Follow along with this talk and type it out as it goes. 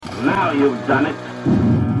Now you've done it.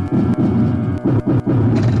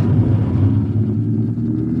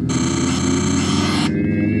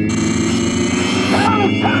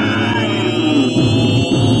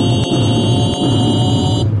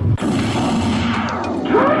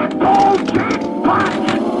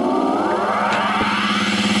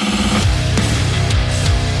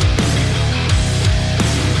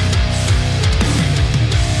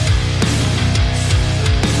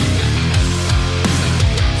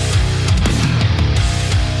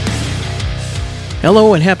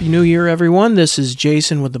 Hello and Happy New Year, everyone. This is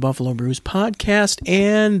Jason with the Buffalo Brews Podcast,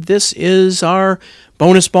 and this is our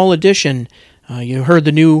Bonus Ball edition. You heard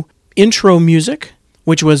the new intro music,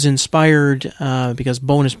 which was inspired because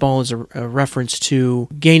Bonus Ball is a reference to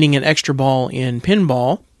gaining an extra ball in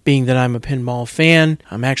pinball. Being that I'm a pinball fan,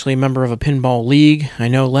 I'm actually a member of a pinball league. I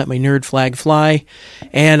know, let my nerd flag fly.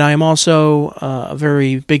 And I'm also a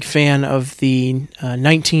very big fan of the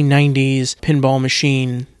 1990s pinball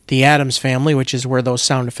machine, the Addams Family, which is where those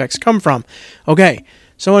sound effects come from. Okay,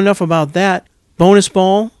 so enough about that. Bonus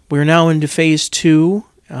Ball, we're now into Phase 2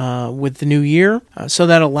 with the new year, so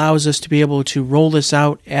that allows us to be able to roll this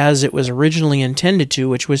out as it was originally intended to,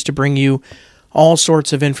 which was to bring you all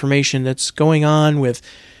sorts of information that's going on with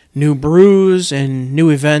new brews and new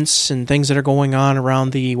events and things that are going on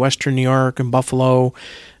around the Western New York and Buffalo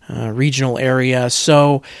regional area.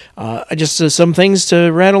 So just some things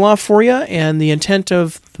to rattle off for you, and the intent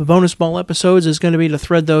of the Bonus Ball episodes is going to be to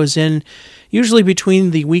thread those in, usually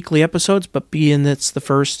between the weekly episodes, but being it's the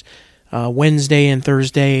first Wednesday and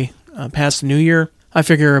Thursday past the New Year, I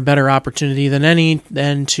figure a better opportunity than any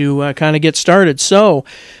than to kind of get started. So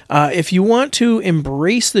if you want to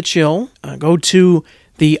embrace the chill, go to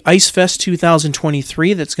the Ice Fest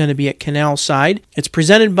 2023 that's going to be at Canal Side. It's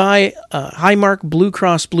presented by Highmark Blue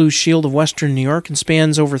Cross Blue Shield of Western New York and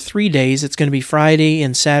spans over 3 days. It's going to be Friday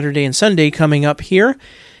and Saturday and Sunday coming up here.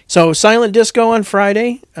 So Silent Disco on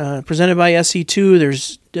Friday, presented by SE2.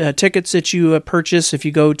 There's tickets that you purchase if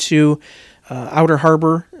you go to Outer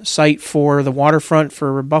Harbor site for the waterfront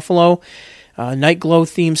for Buffalo. Night glow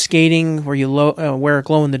themed skating where you wear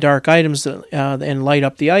glow-in-the-dark items and light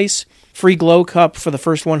up the ice. Free glow cup for the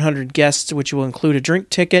first 100 guests, which will include a drink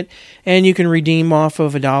ticket, and you can redeem off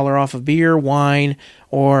of $1 off of beer, wine,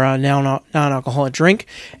 or a non-alcoholic drink.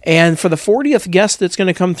 And for the 40th guest that's going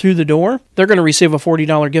to come through the door, they're going to receive a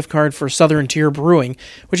 $40 gift card for Southern Tier Brewing,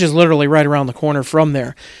 which is literally right around the corner from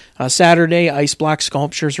there. Saturday, ice block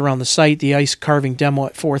sculptures around the site, the ice carving demo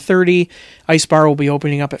at 4:30. Ice bar will be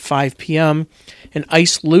opening up at 5 p.m. An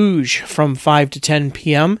ice luge from 5 to 10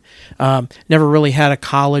 p.m. Never really had a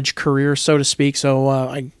college career, so to speak, so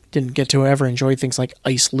I didn't get to ever enjoy things like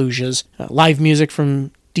ice luges. Live music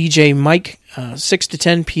from DJ Mike, 6 to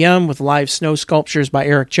 10 p.m. with live snow sculptures by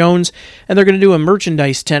Eric Jones. And they're going to do a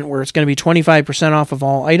merchandise tent where it's going to be 25% off of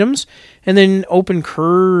all items. And then open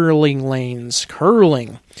curling lanes.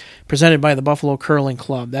 Curling. Presented by the Buffalo Curling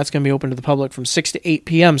Club. That's going to be open to the public from 6 to 8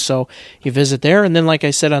 p.m., so you visit there. And then, like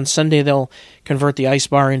I said, on Sunday, they'll convert the ice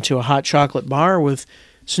bar into a hot chocolate bar with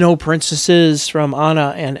snow princesses from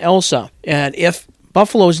Anna and Elsa. And if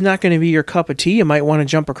Buffalo's not going to be your cup of tea, you might want to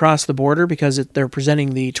jump across the border because they're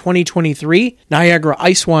presenting the 2023 Niagara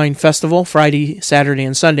Ice Wine Festival Friday, Saturday,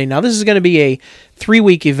 and Sunday. Now, this is going to be a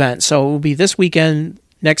 3-week event, so it will be this weekend,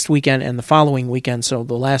 next weekend, and the following weekend, so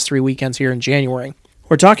the last 3 weekends here in January.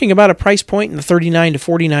 We're talking about a price point in the $39 to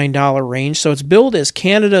 $49 range, so it's billed as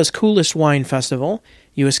Canada's coolest wine festival.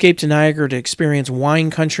 You escape to Niagara to experience wine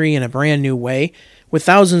country in a brand new way, with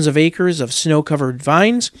thousands of acres of snow-covered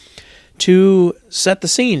vines to set the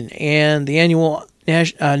scene. And the annual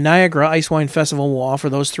Niagara Ice Wine Festival will offer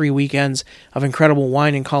those 3 weekends of incredible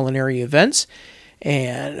wine and culinary events.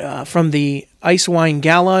 And from the Ice Wine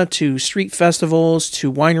Gala to street festivals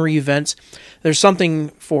to winery events, there's something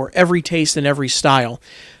for every taste and every style.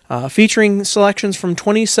 Featuring selections from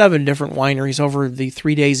 27 different wineries over the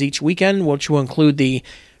 3 days each weekend, which will include the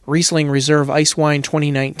Riesling Reserve Ice Wine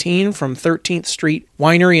 2019 from 13th Street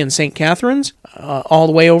Winery in St. Catharines, all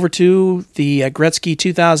the way over to the Gretzky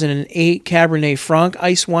 2008 Cabernet Franc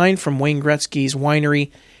Ice Wine from Wayne Gretzky's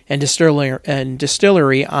Winery and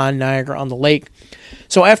Distillery on Niagara-on-the-Lake.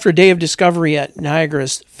 So after a day of discovery at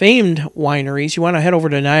Niagara's famed wineries, you want to head over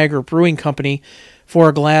to Niagara Brewing Company for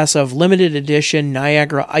a glass of limited edition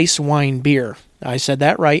Niagara Ice Wine beer. I said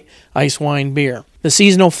that right, ice wine beer. The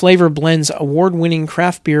seasonal flavor blends award-winning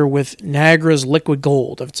craft beer with Niagara's liquid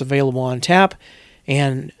gold. It's available on tap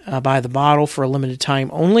and by the bottle for a limited time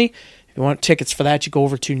only. If you want tickets for that, you go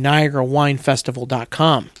over to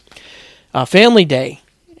NiagaraWineFestival.com. Family Day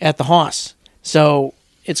at the Hoss. So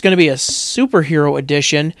it's going to be a superhero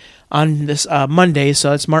edition on this Monday,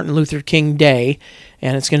 so it's Martin Luther King Day,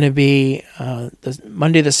 and it's going to be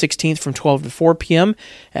Monday the 16th from 12 to 4 p.m.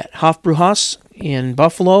 at Hofbrauhaus in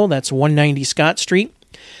Buffalo. That's 190 Scott Street.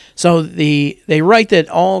 So they write that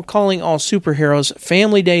calling all superheroes,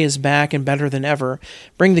 Family Day is back and better than ever.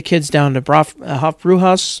 Bring the kids down to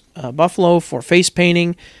Hofbrauhaus, Buffalo for face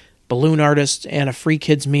painting, balloon artists, and a free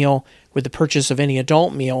kids meal with the purchase of any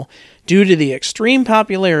adult meal. Due to the extreme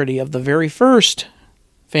popularity of the very first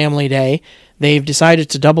Family Day, they've decided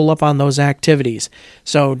to double up on those activities.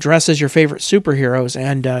 So dress as your favorite superheroes,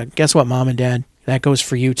 and guess what, Mom and Dad? That goes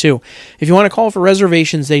for you, too. If you want to call for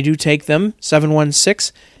reservations, they do take them,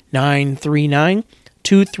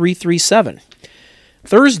 716-939-2337.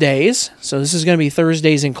 Thursdays, so this is going to be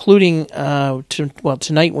Thursdays including,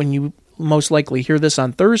 tonight when you most likely hear this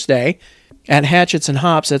on Thursday, at Hatchets and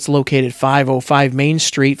Hops. That's located 505 Main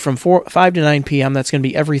Street from 5 to 9 p.m. That's going to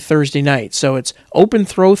be every Thursday night. So it's open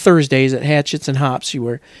throw Thursdays at Hatchets and Hops.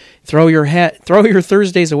 You throw your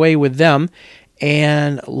Thursdays away with them.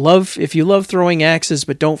 And if you love throwing axes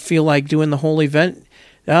but don't feel like doing the whole event,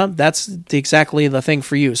 that's exactly the thing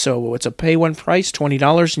for you. So it's a pay one price,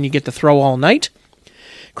 $20, and you get to throw all night.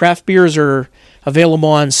 Craft beers are available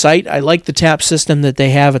on site. I like the tap system that they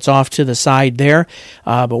have. It's off to the side there.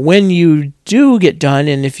 But when you do get done,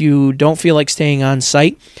 and if you don't feel like staying on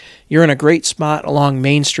site, you're in a great spot along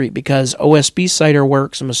Main Street because OSB Cider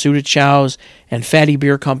Works, Masuda Chow's, and Fatty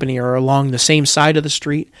Beer Company are along the same side of the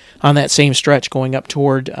street on that same stretch going up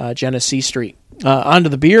toward Genesee Street. On to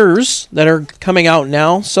the beers that are coming out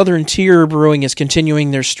now. Southern Tier Brewing is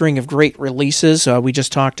continuing their string of great releases. We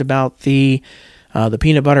just talked about the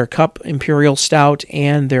Peanut Butter Cup Imperial Stout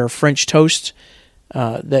and their French Toast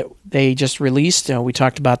that they just released. We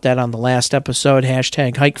talked about that on the last episode,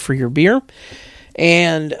 #Hike for Your Beer.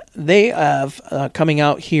 And they have coming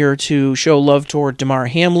out here to show love toward Damar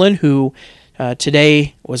Hamlin, who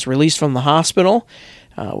today was released from the hospital.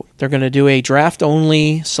 They're going to do a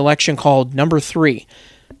draft-only selection called Number 3.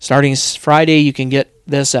 Starting Friday, you can get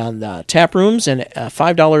this on the tap rooms, and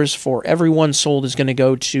 $5 for every one sold is going to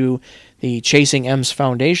go to the Chasing M's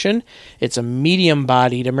Foundation. It's a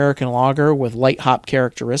medium-bodied American lager with light hop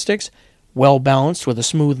characteristics, well-balanced with a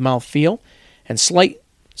smooth mouthfeel, and slight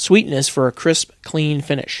sweetness for a crisp, clean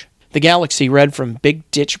finish. The Galaxy Red from Big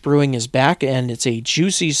Ditch Brewing is back, and it's a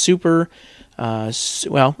juicy a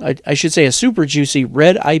super juicy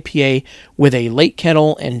red IPA with a late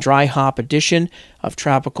kettle and dry hop addition of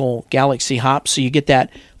tropical Galaxy hops. So you get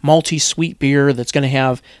that malty sweet beer that's going to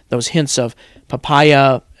have those hints of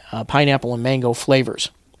papaya, pineapple, and mango flavors.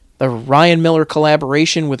 The Ryan Miller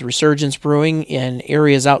collaboration with Resurgence Brewing in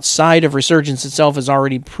areas outside of Resurgence itself is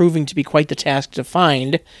already proving to be quite the task to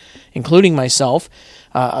find, including myself.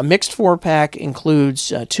 A mixed 4-pack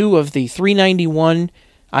includes 2 of the 391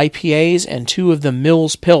 IPAs and 2 of the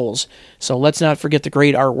Mills Pills. So let's not forget the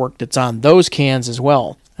great artwork that's on those cans as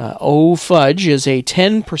well. Oh Fudge is a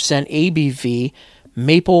 10% ABV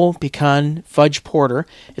maple pecan fudge porter.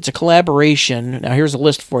 It's a collaboration. Now here's a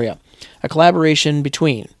list for you. A collaboration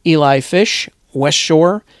between Eli Fish, West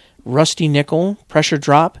Shore, Rusty Nickel, Pressure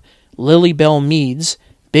Drop, Lily Bell Meads,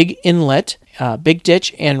 Big Inlet, Big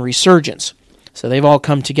Ditch, and Resurgence. So they've all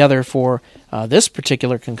come together for this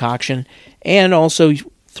particular concoction. And also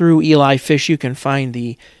through Eli Fish, you can find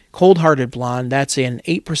the Cold Hearted Blonde. That's an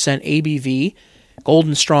 8% ABV,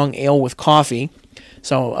 Golden Strong Ale with coffee.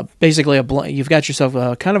 So basically, you've got yourself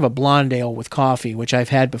kind of a blonde ale with coffee, which I've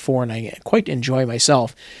had before and I quite enjoy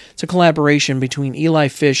myself. It's a collaboration between Eli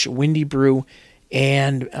Fish, Windy Brew,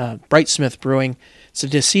 and Brightsmith Brewing. It's a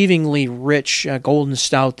deceivingly rich golden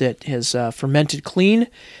stout that has fermented clean,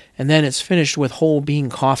 and then it's finished with whole bean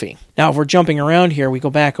coffee. Now, if we're jumping around here, we go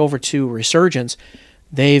back over to Resurgence.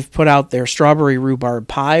 They've put out their Strawberry Rhubarb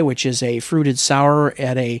Pie, which is a fruited sour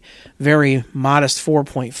at a very modest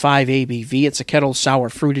 4.5 ABV. It's a kettle sour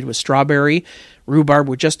fruited with strawberry, rhubarb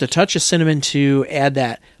with just a touch of cinnamon to add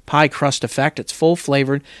that pie crust effect. It's full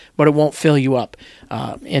flavored, but it won't fill you up.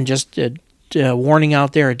 And just a warning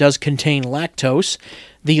out there, it does contain lactose.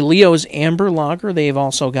 The Leo's Amber Lager, they've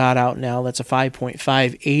also got out now. That's a 5.5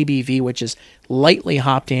 ABV, which is lightly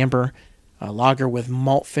hopped amber lager with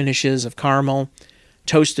malt finishes of caramel,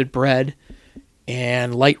 toasted bread,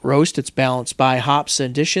 and light roast. It's balanced by hops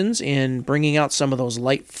additions in bringing out some of those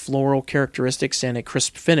light floral characteristics and a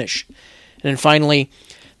crisp finish. And then finally,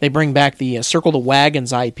 they bring back the Circle the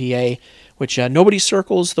Wagons IPA, which nobody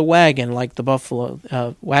circles the wagon like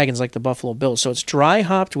the wagons like the Buffalo Bills. So it's dry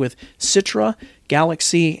hopped with Citra,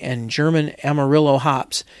 Galaxy, and German Amarillo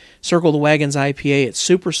hops. Circle the Wagons IPA, it's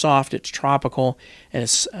super soft, it's tropical, and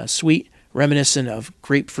it's sweet, reminiscent of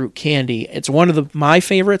grapefruit candy. It's one of my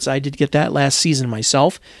favorites. I did get that last season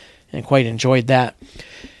myself and quite enjoyed that.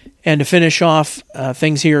 And to finish off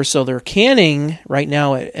things here, so they're canning right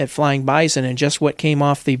now at Flying Bison, and just what came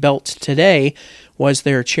off the belt today was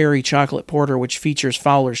their cherry chocolate porter, which features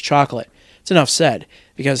Fowler's chocolate. It's enough said,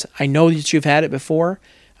 because I know that you've had it before,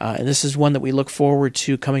 and this is one that we look forward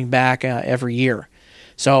to coming back every year.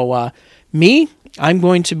 So I'm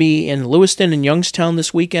going to be in Lewiston and Youngstown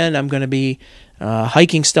this weekend. I'm going to be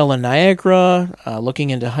hiking Stella Niagara,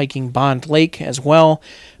 looking into hiking Bond Lake as well,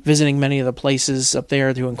 visiting many of the places up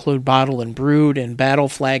there to include Bottle and Brewed and Battle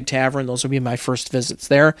Flag Tavern. Those will be my first visits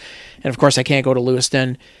there. And of course, I can't go to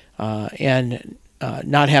Lewiston and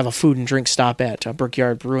not have a food and drink stop at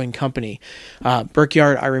Brickyard Brewing Company.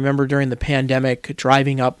 Brickyard, I remember during the pandemic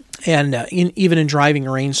driving up, and even in driving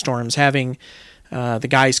rainstorms, having the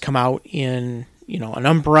guys come out in an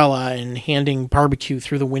umbrella and handing barbecue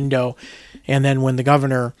through the window. And then when the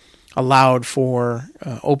governor allowed for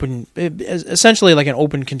open, essentially like an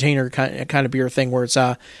open container kind of beer thing, where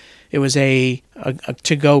it was a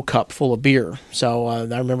to-go cup full of beer. So I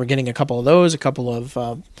remember getting a couple of those, a couple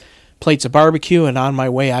of plates of barbecue, and on my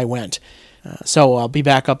way I went. So I'll be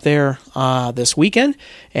back up there this weekend,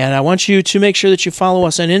 and I want you to make sure that you follow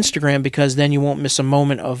us on Instagram, because then you won't miss a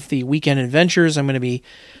moment of the weekend adventures. I'm going to be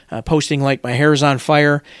posting like my hair's on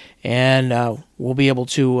fire, and we'll be able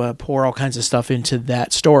to pour all kinds of stuff into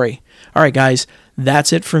that story. All right, guys,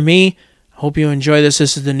 that's it for me. Hope you enjoy this.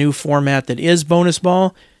 This is the new format that is Bonus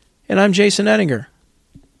Ball, and I'm Jason Ettinger.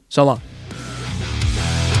 So long.